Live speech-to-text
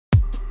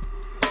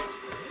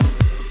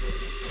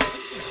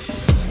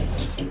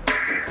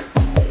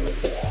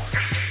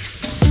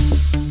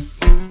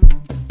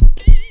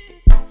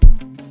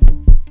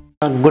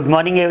Good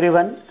morning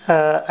everyone.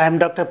 I am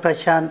Dr.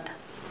 Prashant.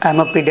 I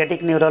am a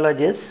pediatric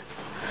neurologist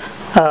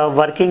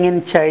working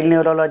in child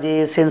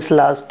neurology since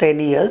last 10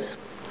 years.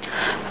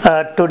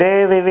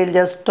 Today we will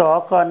just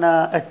talk on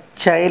a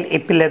child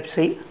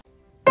epilepsy.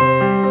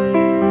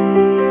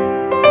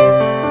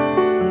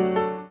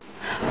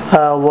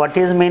 What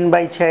is meant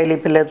by child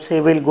epilepsy?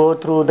 We will go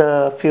through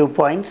the few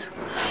points.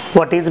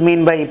 What is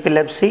meant by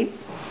epilepsy?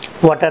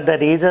 What are the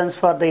reasons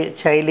for the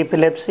child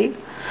epilepsy?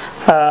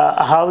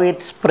 How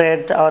it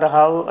spread or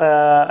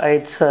how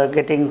it's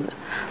getting,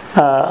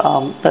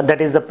 that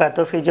is the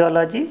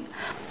pathophysiology.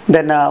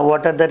 Then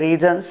what are the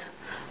reasons?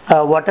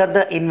 What are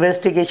the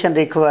investigation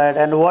required,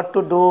 and what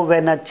to do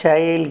when a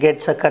child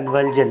gets a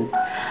convulsion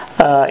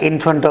in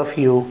front of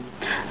you,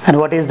 and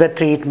what is the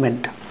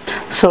treatment?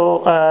 So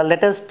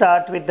let us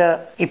start with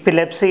the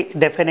epilepsy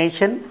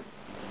definition.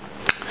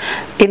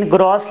 In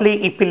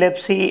grossly,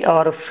 epilepsy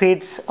or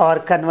fits or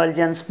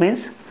convulsions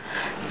means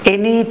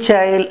any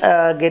child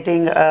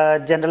getting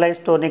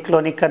generalized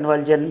tonic-clonic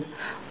convulsion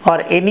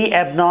or any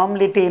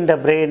abnormality in the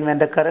brain when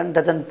the current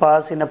doesn't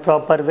pass in a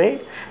proper way,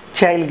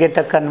 child get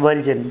a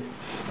convulsion.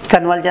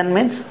 Convulsion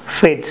means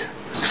fits.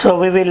 So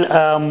we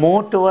will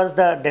move towards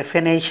the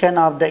definition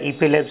of the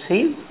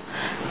epilepsy.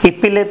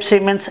 Epilepsy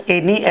means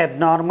any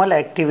abnormal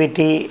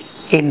activity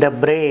in the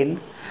brain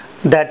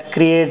that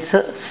creates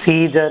a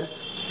seizure,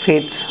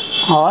 fits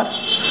or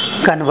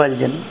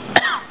convulsion.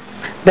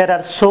 There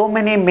are so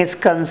many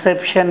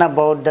misconceptions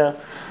about the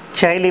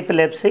child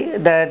epilepsy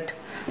that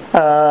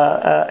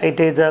it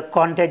is a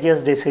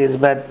contagious disease,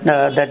 but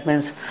that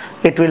means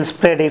it will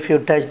spread if you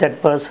touch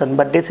that person,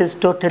 but this is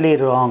totally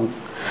wrong.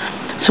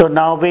 So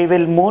now we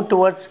will move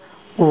towards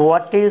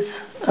what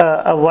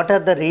are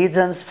the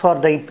reasons for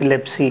the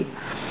epilepsy.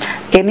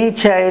 Any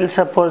child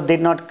suppose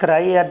did not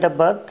cry at the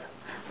birth,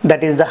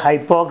 that is the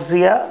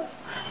hypoxia.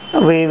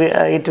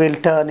 It will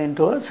turn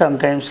into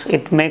sometimes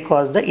it may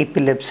cause the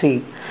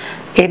epilepsy.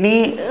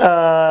 Any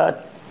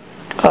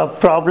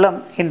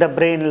problem in the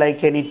brain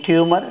like any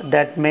tumor,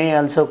 that may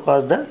also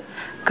cause the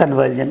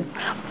convulsion.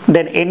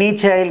 Then any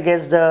child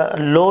gets the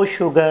low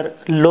sugar,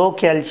 low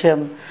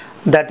calcium,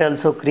 that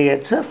also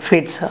creates a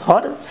fits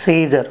or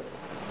seizure.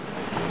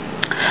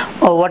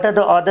 Or what are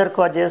the other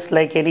causes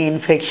like any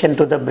infection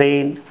to the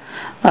brain?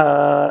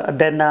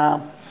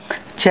 Then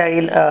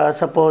child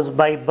suppose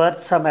by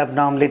birth some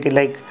abnormality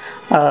like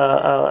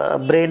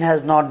brain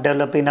has not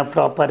developed in a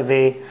proper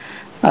way,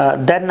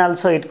 then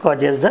also it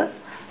causes the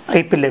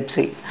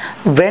epilepsy.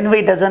 When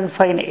we doesn't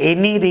find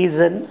any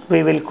reason,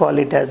 we will call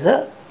it as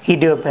a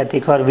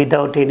idiopathic or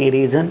without any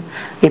reason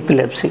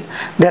epilepsy.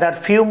 There are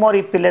few more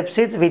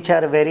epilepsies which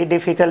are very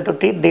difficult to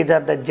treat. These are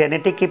the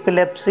genetic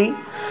epilepsy,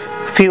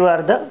 few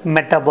are the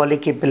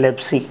metabolic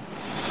epilepsy.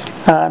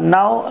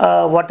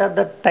 Now what are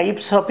the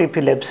types of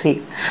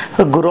epilepsy?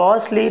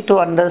 Grossly, to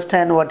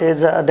understand what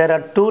is there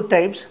are two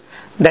types,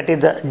 that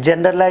is the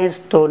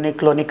generalized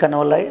tonic-clonic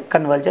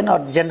convulsion or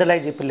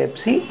generalized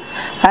epilepsy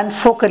and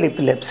focal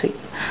epilepsy.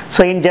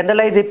 So in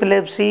generalized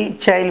epilepsy,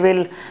 child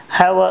will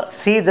have a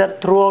seizure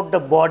throughout the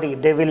body.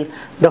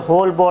 The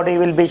whole body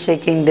will be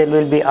shaking. There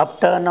will be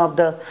upturn of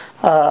the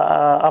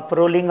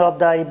uprolling of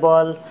the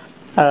eyeball.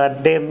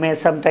 They may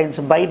sometimes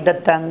bite the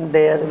tongue.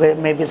 There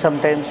may be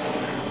sometimes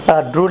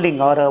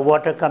drooling or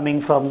water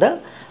coming from the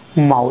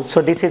mouth.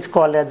 So this is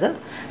called as a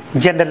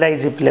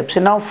generalized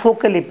epilepsy. Now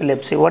focal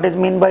epilepsy. What is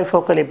meant by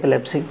focal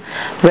epilepsy?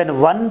 When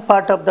one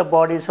part of the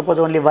body, suppose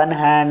only one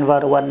hand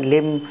or one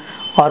limb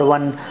or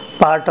one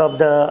part of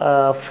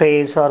the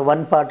face or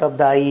one part of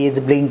the eye is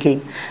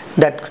blinking,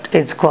 that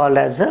is called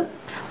as a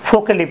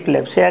focal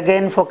epilepsy.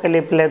 Again, focal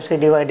epilepsy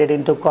divided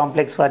into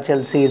complex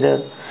partial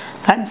seizure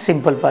and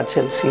simple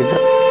partial seizure.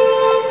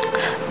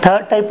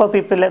 Third type of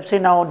epilepsy,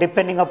 now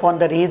depending upon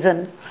the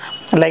reason,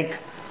 like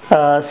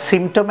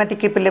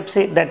symptomatic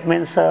epilepsy, that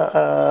means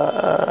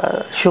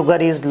sugar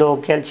is low,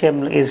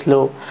 calcium is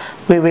low,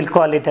 we will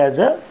call it as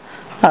a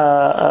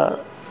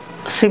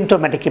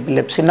symptomatic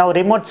epilepsy. Now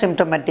remote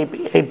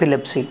symptomatic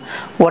epilepsy,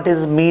 what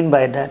is mean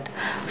by that?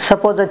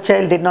 Suppose a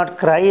child did not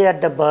cry at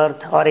the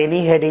birth or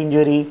any head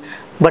injury,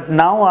 but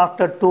now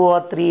after 2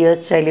 or 3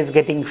 years child is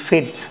getting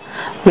fits,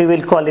 we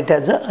will call it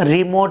as a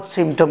remote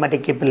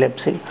symptomatic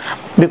epilepsy,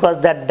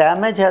 because that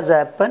damage has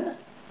happened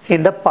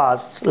in the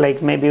past,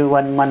 like maybe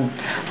 1 month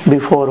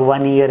before,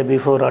 1 year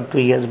before or 2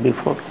 years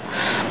before.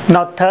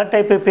 Now third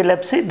type of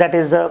epilepsy, that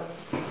is the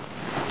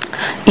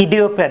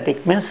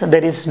idiopathic, means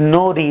there is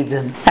no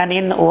reason. And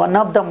in one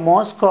of the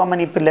most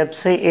common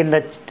epilepsy in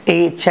the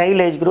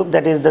child age group,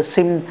 that is the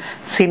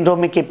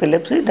syndromic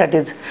epilepsy, that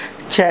is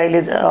child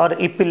is or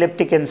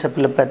epileptic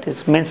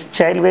encephalopathy, means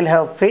child will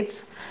have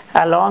fits,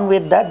 along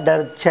with that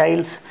the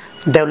child's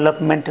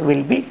development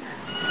will be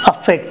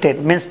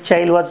affected. Means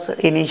child was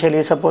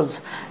initially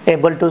suppose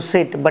able to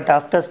sit, but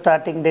after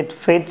starting that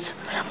fits,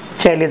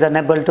 child is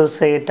unable to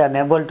sit,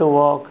 unable to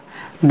walk,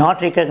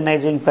 not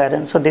recognizing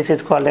parents. So this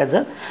is called as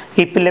a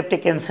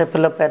epileptic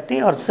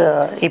encephalopathy or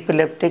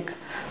epileptic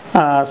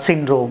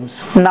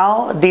syndromes.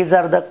 Now these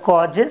are the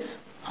causes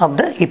of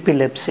the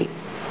epilepsy.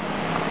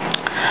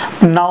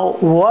 Now,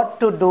 what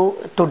to do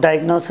to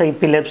diagnose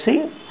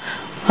epilepsy?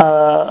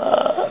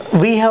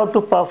 We have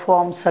to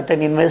perform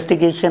certain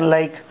investigation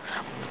like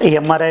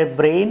MRI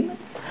brain,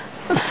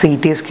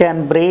 CT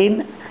scan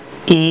brain,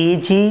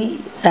 EEG,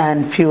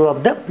 and few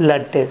of the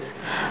blood tests.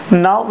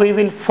 Now we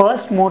will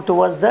first move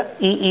towards the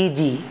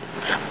EEG.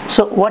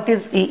 So what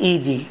is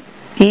EEG?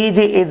 EEG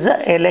is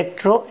the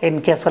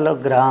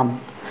electroencephalogram.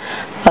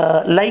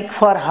 Like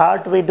for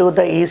heart we do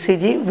the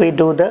ECG, we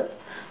do the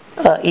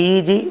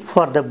EEG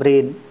for the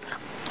brain.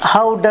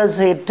 How does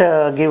it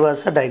give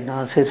us a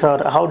diagnosis,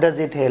 or how does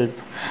it help?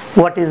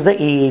 What is the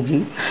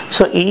EEG?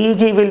 So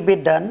EEG will be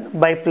done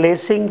by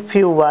placing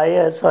few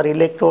wires or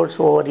electrodes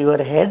over your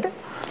head,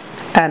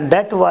 and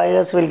that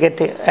wires will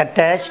get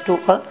attached to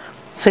a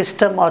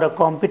system or a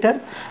computer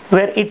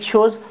where it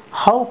shows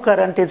how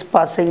current is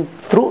passing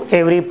through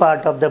every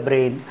part of the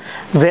brain.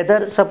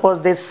 Whether suppose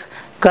this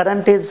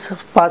current is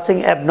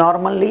passing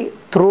abnormally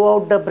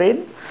throughout the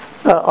brain,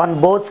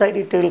 on both sides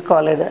it will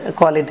call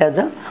it as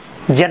a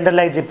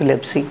generalized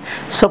epilepsy.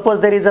 Suppose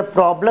there is a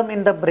problem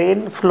in the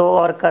brain flow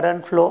or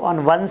current flow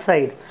on one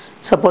side,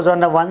 suppose on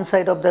the one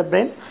side of the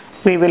brain,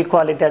 we will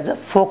call it as a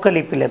focal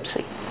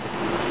epilepsy.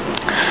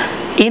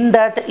 In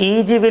that,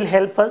 EEG will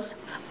help us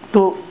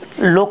to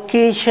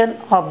location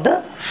of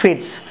the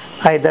fits,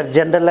 either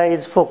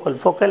generalized,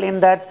 focal in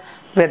that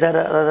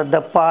whether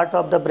the part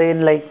of the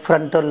brain like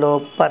frontal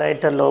lobe,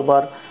 parietal lobe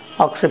or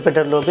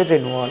occipital lobe is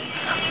involved,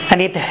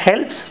 and it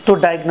helps to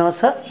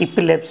diagnose a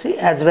epilepsy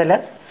as well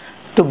as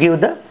to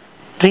give the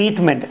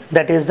treatment,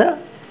 that is the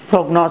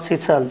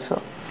prognosis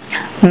also.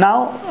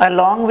 Now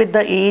along with the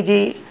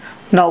EEG,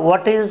 now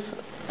what is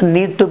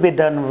need to be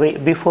done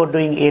before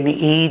doing any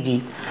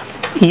EEG?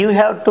 You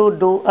have to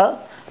do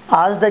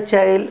ask the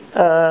child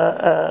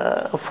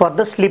for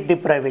the sleep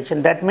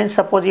deprivation. That means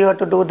suppose you have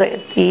to do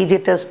the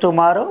EEG test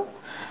tomorrow,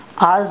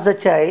 ask the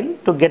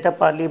child to get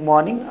up early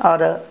morning,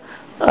 or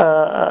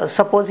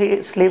suppose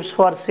he sleeps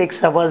for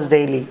 6 hours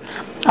daily,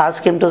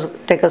 ask him to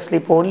take a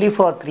sleep only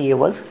for 3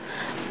 hours.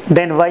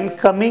 Then while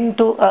coming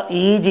to a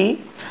EEG,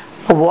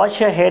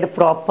 wash your head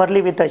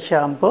properly with a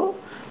shampoo,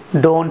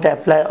 don't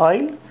apply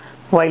oil.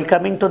 While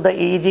coming to the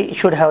EEG,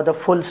 should have the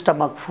full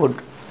stomach food,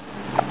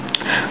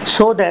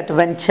 so that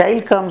when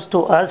child comes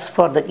to us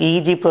for the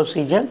EEG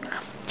procedure,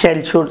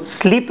 child should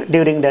sleep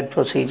during that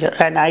procedure.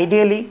 And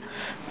ideally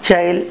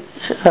child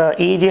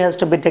EEG has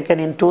to be taken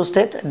in 2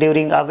 states,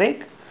 during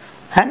awake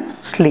and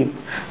sleep,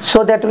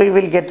 so that we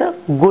will get a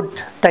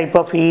good type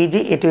of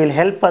EEG. It will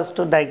help us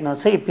to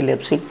diagnose the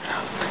epilepsy.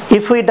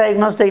 If we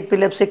diagnose the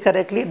epilepsy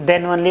correctly,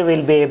 then only we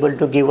will be able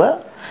to give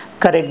a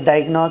correct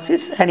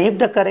diagnosis, and if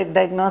the correct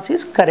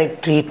diagnosis,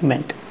 correct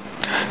treatment.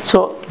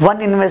 So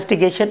one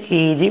investigation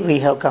EEG we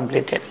have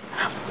completed.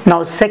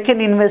 Now second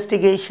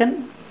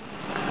investigation,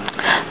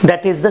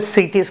 that is the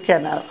CT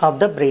scan of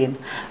the brain.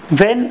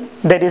 When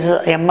there is a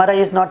MRI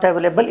is not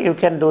available, you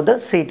can do the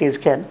CT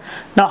scan.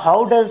 Now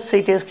how does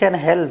CT scan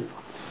help?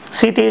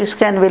 CT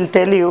scan will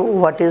tell you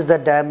what is the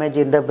damage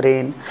in the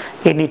brain,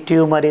 any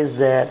tumor is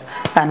there,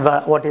 and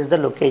what is the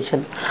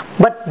location.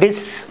 But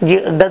this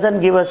doesn't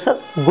give us a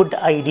good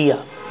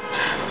idea.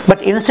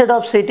 But instead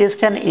of CT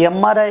scan,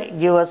 MRI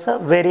give us a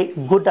very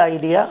good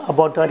idea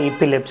about our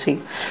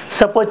epilepsy.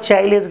 Suppose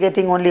child is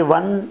getting only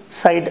one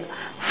side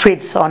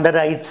fits on the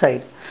right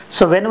side.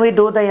 So when we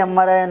do the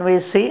MRI and we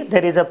see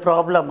there is a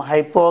problem,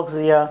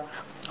 hypoxia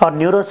or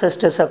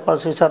neurocystic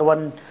psychosis or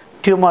one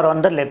tumor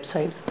on the left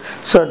side.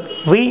 So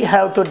we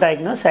have to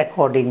diagnose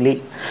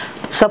accordingly.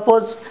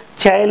 Suppose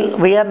child,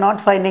 we are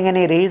not finding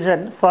any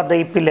reason for the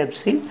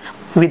epilepsy.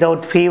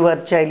 Without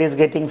fever, child is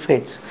getting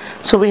fits.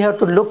 So we have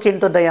to look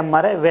into the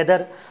MRI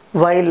whether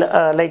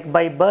while like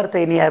by birth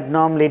any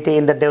abnormality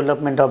in the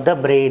development of the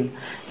brain,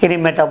 any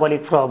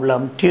metabolic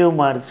problem,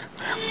 tumors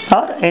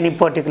or any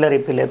particular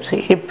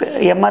epilepsy. If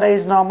MRI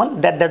is normal,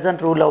 that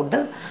doesn't rule out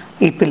the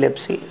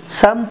epilepsy.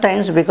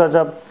 Sometimes because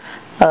of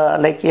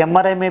like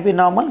MRI may be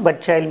normal,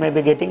 but child may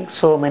be getting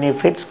so many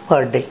fits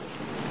per day.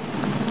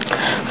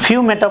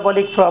 Few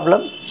metabolic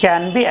problems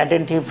can be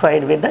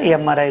identified with the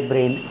MRI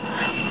brain.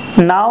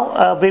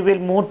 Now we will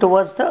move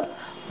towards the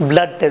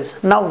blood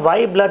test. Now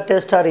why blood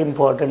tests are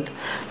important?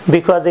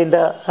 Because in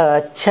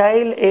the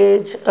child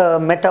age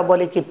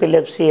metabolic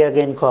epilepsy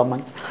again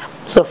common.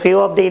 So few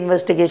of the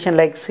investigation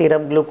like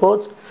serum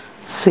glucose,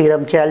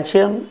 serum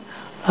calcium,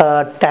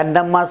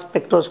 tandem mass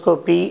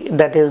spectroscopy,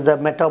 that is the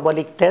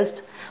metabolic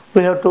test,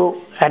 we have to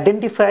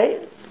identify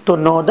to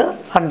know the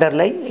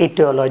underlying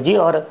etiology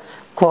or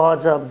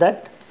cause of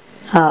that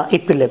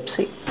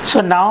epilepsy.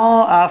 So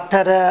now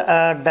after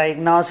a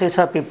diagnosis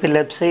of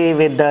epilepsy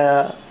with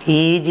the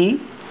EEG,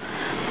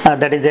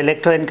 that is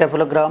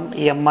electroencephalogram,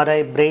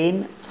 MRI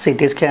brain,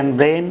 CT scan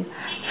brain,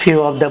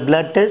 few of the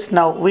blood tests,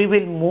 now we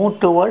will move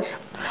towards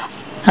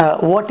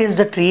what is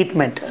the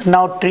treatment.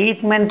 Now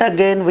treatment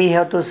again we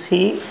have to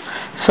see.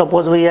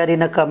 Suppose we are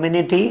in a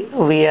community,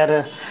 we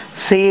are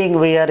seeing,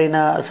 we are in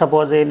a,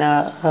 suppose in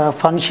a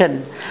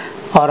function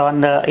or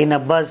on the, in a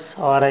bus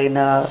or in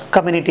a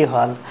community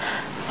hall,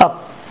 a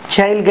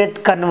child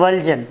get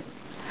convulsion.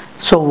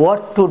 So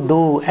what to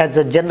do as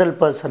a general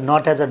person,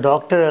 not as a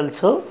doctor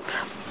also.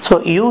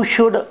 So you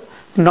should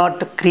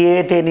not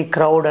create any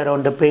crowd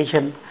around the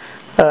patient.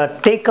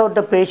 Take out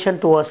the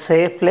patient to a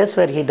safe place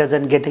where he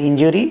doesn't get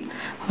injury.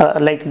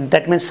 Like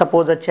that means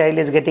suppose a child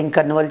is getting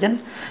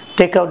convulsion,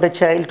 take out the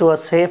child to a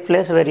safe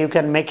place where you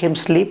can make him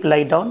sleep,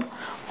 lie down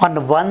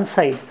on one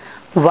side.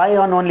 Why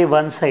on only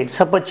one side?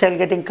 Suppose child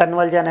getting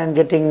convulsion and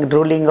getting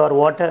drooling or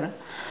water.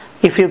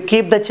 If you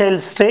keep the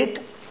child straight,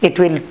 it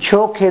will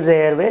choke his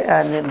airway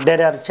and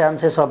there are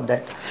chances of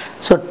that.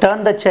 So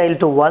turn the child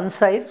to one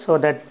side so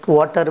that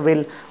water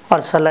will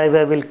or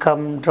saliva will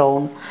come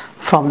down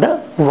from the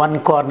one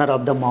corner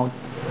of the mouth.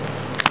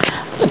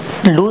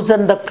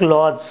 Loosen the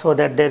cloth so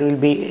that there will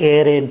be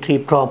air entry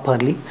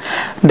properly.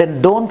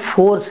 Then don't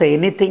force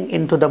anything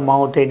into the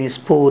mouth, any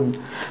spoon,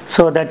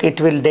 so that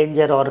it will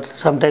danger or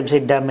sometimes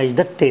it damage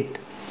the teeth.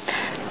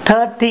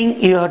 Third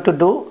thing you have to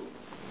do,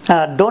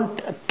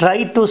 don't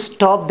try to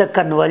stop the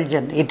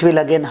convulsion. It will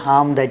again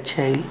harm the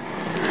child.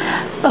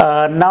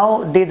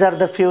 Now these are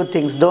the few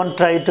things. Don't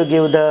try to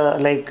give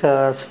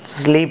the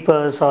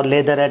sleepers or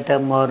leather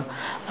atom or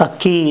a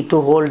key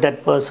to hold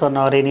that person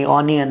or any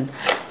onion.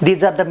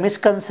 These are the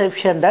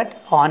misconception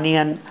that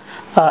onion,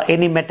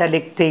 any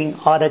metallic thing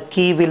or a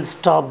key will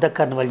stop the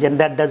convulsion.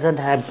 That doesn't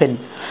happen.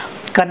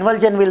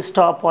 Convulsion will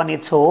stop on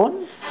its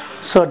own.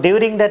 So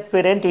during that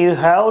period you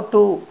have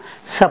to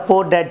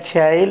support that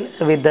child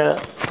with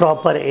the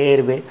proper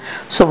airway.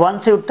 So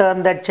once you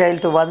turn that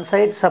child to one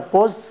side,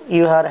 suppose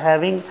you are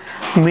having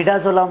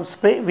midazolam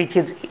spray, which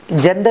is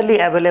generally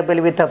available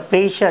with a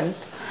patient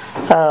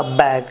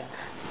bag.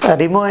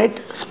 Remove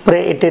it,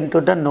 spray it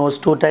into the nose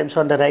 2 times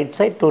on the right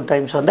side, 2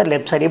 times on the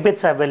left side if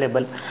it's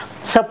available.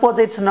 Suppose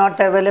it's not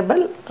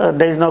available,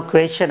 there is no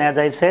question, as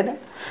I said,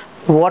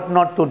 what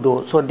not to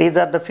do. So these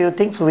are the few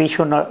things we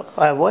should not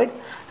avoid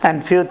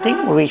and few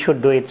things we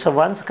should do it. So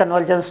once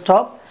convulsion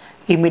stop,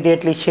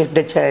 immediately shift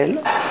the child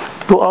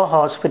to a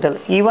hospital.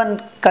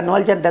 Even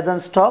convulsion doesn't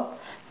stop,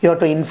 you have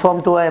to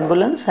inform to an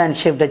ambulance and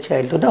shift the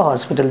child to the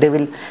hospital. They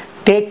will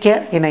take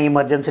care in an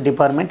emergency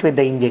department with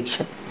the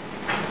injection.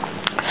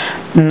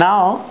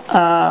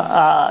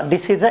 Now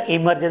this is an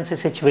emergency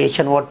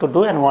situation, what to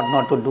do and what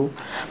not to do.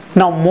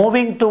 Now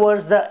moving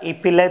towards the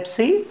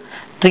epilepsy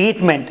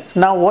treatment.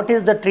 Now what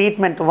is the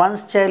treatment?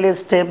 Once child is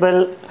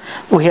stable,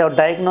 we have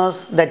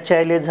diagnosed that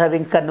child is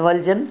having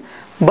convulsion,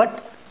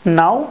 but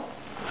now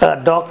a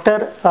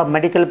doctor, a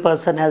medical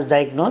person has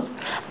diagnosed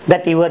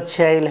that your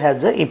child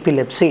has a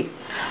epilepsy.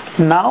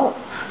 Now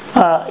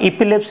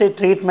epilepsy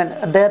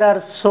treatment, there are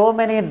so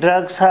many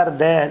drugs are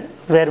there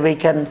where we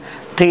can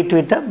treat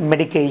with a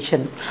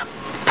medication.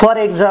 For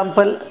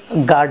example,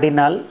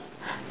 Gardinal,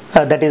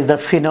 that is the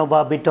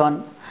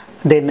phenobarbital,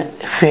 then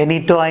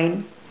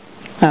phenytoin,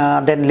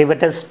 then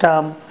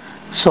levetiracetam,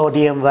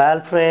 sodium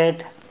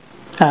valproate,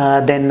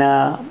 then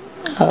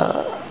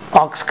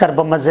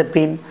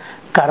oxcarbamazepine,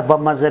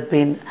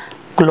 carbamazepine,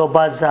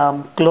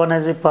 clobazam,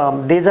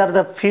 clonazepam. These are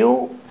the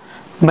few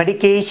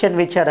medication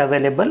which are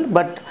available,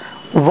 but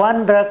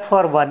one drug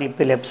for one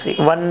epilepsy,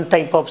 one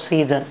type of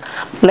seizure.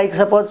 Like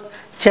suppose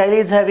child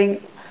is having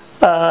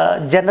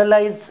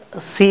generalized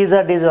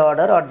seizure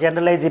disorder or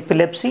generalized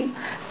epilepsy,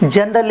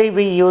 generally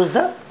we use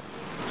the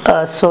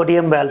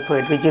sodium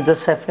valproate, which is the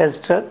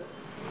safest drug.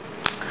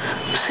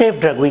 Safe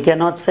drug, we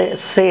cannot say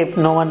safe,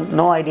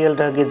 no ideal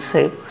drug is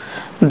safe.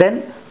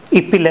 Then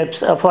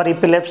epilepsy, for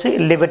epilepsy,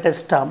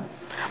 levetiracetam,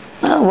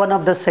 one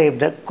of the safe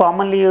drug.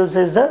 Commonly used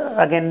is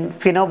the again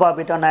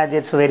phenobarbital, as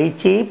it's very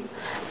cheap,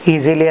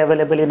 easily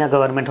available in a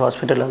government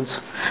hospital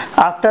also.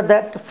 After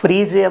that,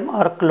 frisium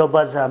or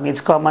clobazam is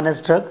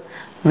commonest drug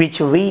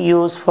which we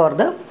use for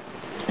the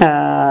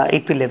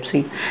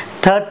epilepsy.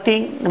 Third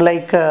thing,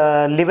 like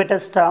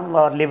levetiracetam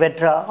or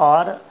Levetra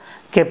or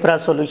Keppra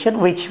solution,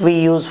 which we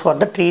use for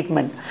the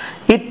treatment.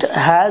 It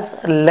has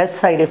less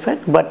side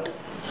effect, but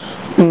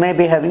may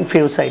be having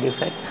few side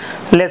effects.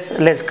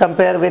 Let's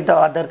compare with the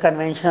other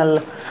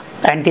conventional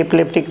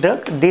anti-epileptic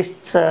drug. This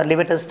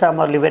levetiracetam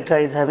or Levetra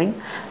is having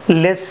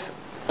less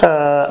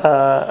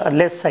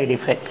side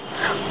effect.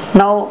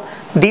 Now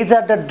these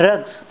are the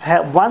drugs.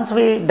 Once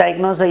we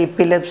diagnose the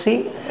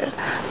epilepsy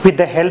with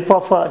the help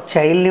of a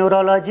child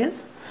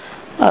neurologist,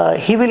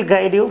 he will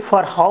guide you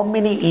for how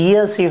many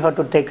years you have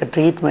to take a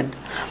treatment.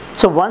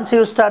 So once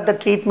you start the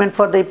treatment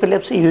for the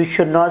epilepsy, you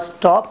should not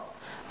stop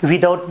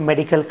without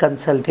medical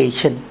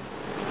consultation.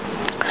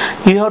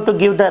 You have to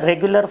give the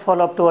regular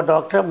follow-up to a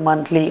doctor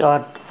monthly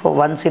or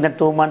once in a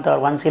 2 months or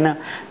once in a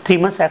 3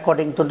 months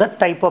according to the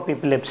type of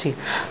epilepsy.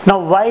 Now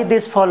why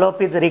this follow-up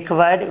is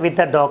required with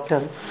the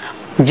doctor?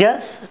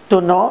 Just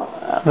to know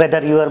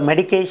whether your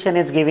medication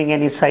is giving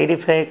any side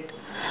effect,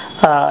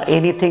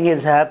 anything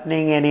is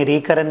happening, any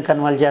recurrent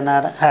convulsion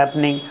are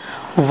happening,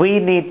 we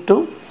need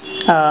to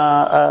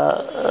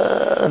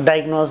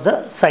diagnose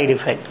the side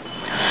effect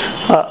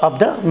of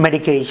the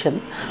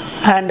medication.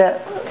 And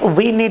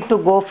we need to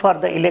go for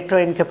the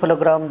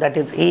electroencephalogram, that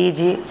is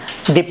EEG,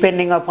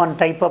 depending upon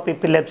type of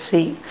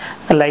epilepsy,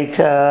 like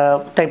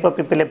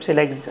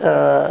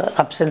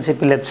absence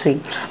epilepsy.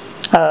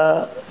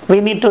 we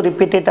need to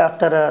repeat it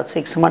after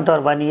 6 months or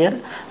 1 year,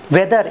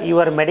 whether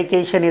your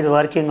medication is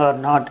working or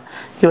not,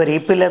 your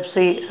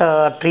epilepsy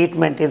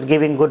treatment is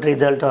giving good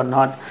result or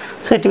not.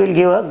 So it will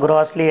give a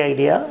grossly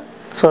idea.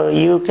 So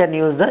you can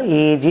use the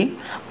EEG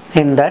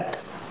in that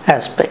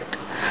aspect.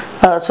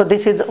 So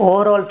this is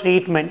overall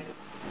treatment.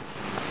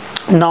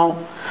 Now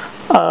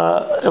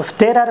if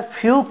there are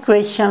few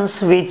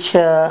questions which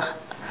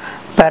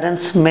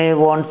parents may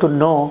want to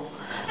know.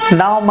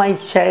 Now my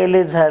child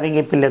is having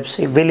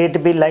epilepsy, will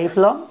it be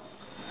lifelong?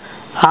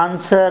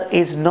 Answer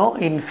is no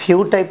in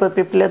few type of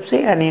epilepsy,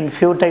 and in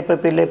few type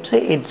of epilepsy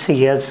it's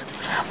yes.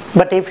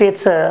 But if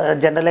it's a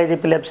generalized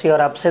epilepsy or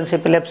absence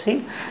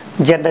epilepsy,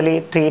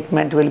 generally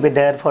treatment will be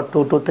there for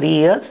 2 to 3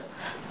 years.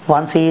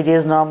 Once EEG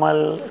is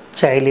normal,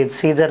 child is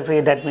seizure free,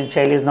 that means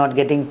child is not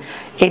getting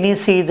any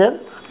seizure,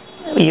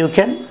 you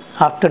can,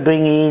 after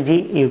doing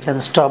EEG, you can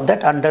stop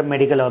that under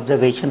medical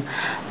observation.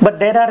 But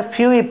there are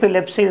few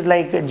epilepsies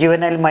like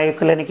juvenile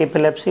myoclonic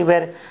epilepsy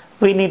where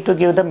we need to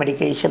give the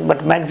medication,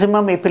 but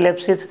maximum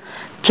epilepsies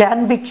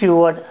can be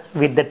cured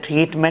with the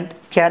treatment,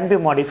 can be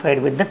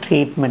modified with the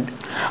treatment.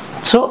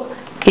 So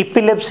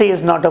epilepsy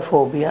is not a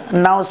phobia.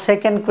 Now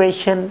second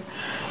question,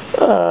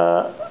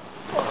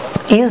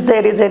 is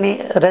there is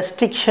any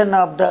restriction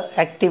of the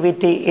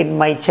activity in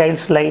my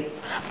child's life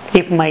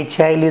if my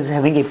child is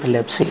having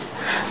epilepsy?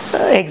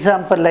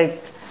 Example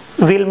like,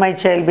 will my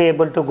child be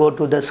able to go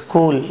to the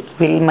school?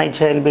 Will my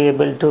child be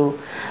able to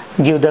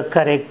give the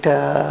correct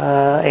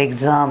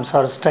exams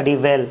or study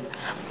well?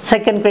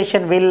 Second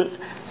question, will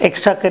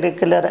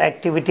extracurricular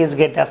activities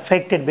get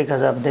affected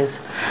because of this?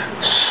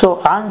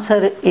 So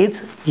answer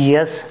is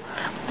yes.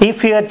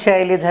 If your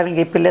child is having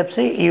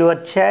epilepsy, your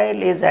child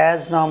is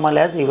as normal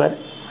as your,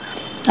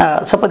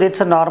 suppose it's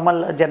a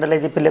normal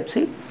generalized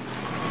epilepsy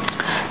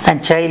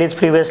and child is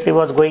previously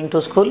was going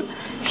to school,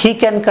 he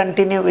can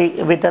continue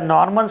with a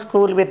normal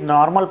school, with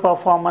normal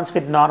performance,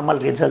 with normal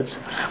results.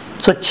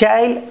 So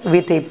child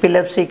with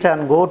epilepsy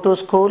can go to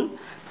school,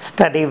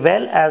 study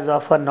well as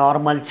of a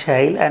normal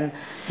child and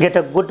get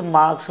a good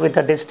marks with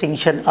a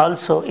distinction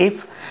also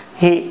if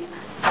he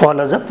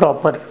follows a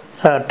proper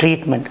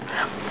treatment.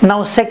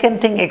 Now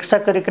second thing,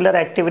 extracurricular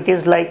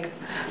activities like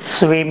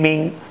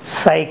swimming,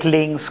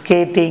 cycling,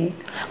 skating.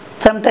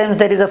 Sometimes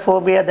there is a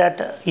phobia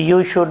that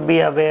you should be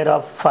aware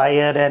of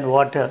fire and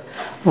water.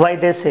 Why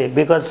they say?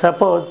 Because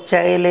suppose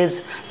child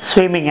is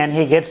swimming and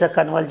he gets a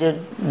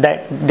convulsion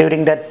that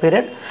during that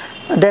period,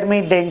 there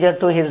may be danger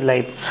to his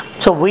life.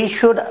 So we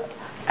should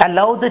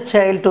allow the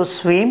child to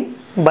swim,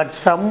 but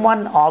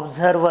someone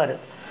observer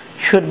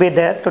should be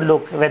there to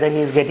look whether he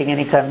is getting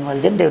any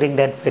convulsion during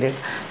that period,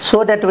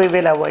 so that we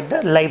will avoid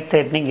the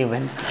life-threatening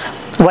event.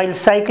 While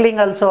cycling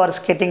also or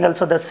skating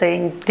also the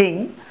same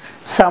thing,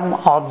 some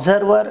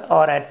observer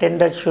or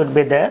attendant should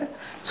be there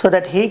so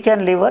that he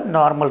can live a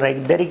normal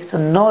life. There is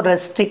no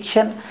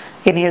restriction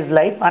in his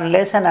life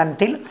unless and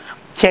until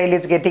child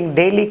is getting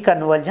daily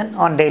convulsion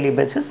on daily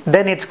basis,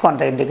 then it's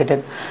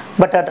contraindicated.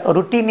 But a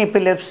routine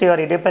epilepsy or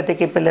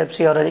idiopathic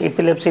epilepsy or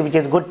epilepsy which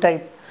is good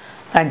type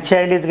and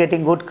child is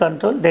getting good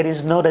control, there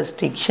is no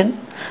restriction.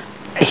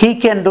 He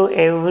can do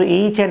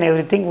each and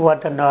everything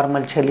what a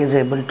normal child is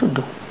able to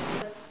do.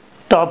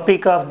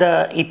 Topic of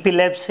the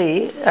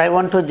epilepsy, I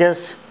want to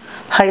just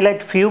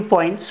highlight few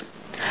points.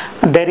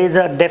 There is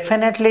a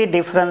definitely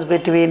difference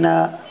between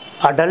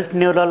adult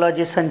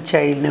neurologist and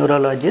child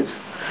neurologist.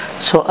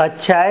 So a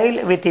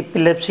child with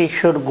epilepsy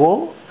should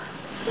go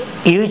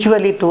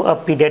usually to a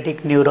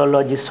pediatric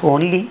neurologist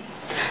only.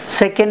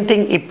 Second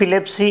thing,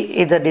 epilepsy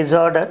is a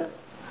disorder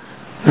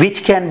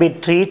which can be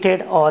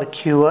treated or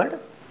cured.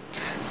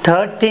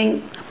 Third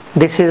thing,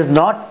 this is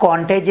not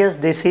contagious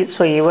disease,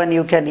 so even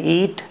you can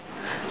eat,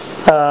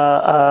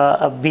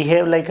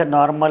 behave like a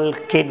normal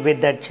kid with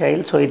that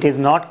child, so it is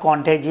not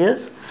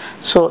contagious,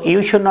 so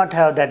you should not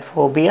have that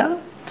phobia.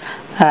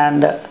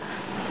 And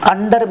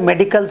under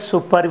medical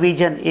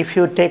supervision, if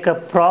you take a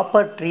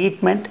proper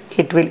treatment,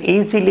 it will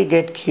easily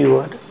get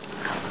cured.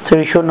 So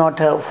you should not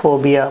have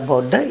phobia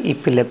about the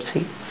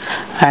epilepsy,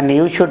 and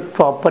you should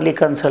properly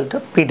consult a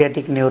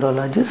pediatric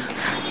neurologist.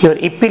 Your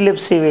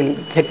epilepsy will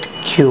get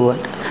cured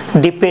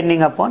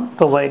depending upon,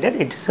 provided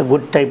it is a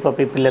good type of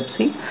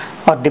epilepsy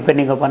or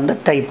depending upon the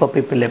type of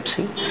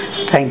epilepsy.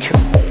 Thank you.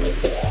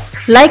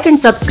 Like and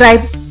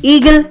subscribe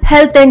Eagle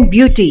Health and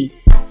Beauty.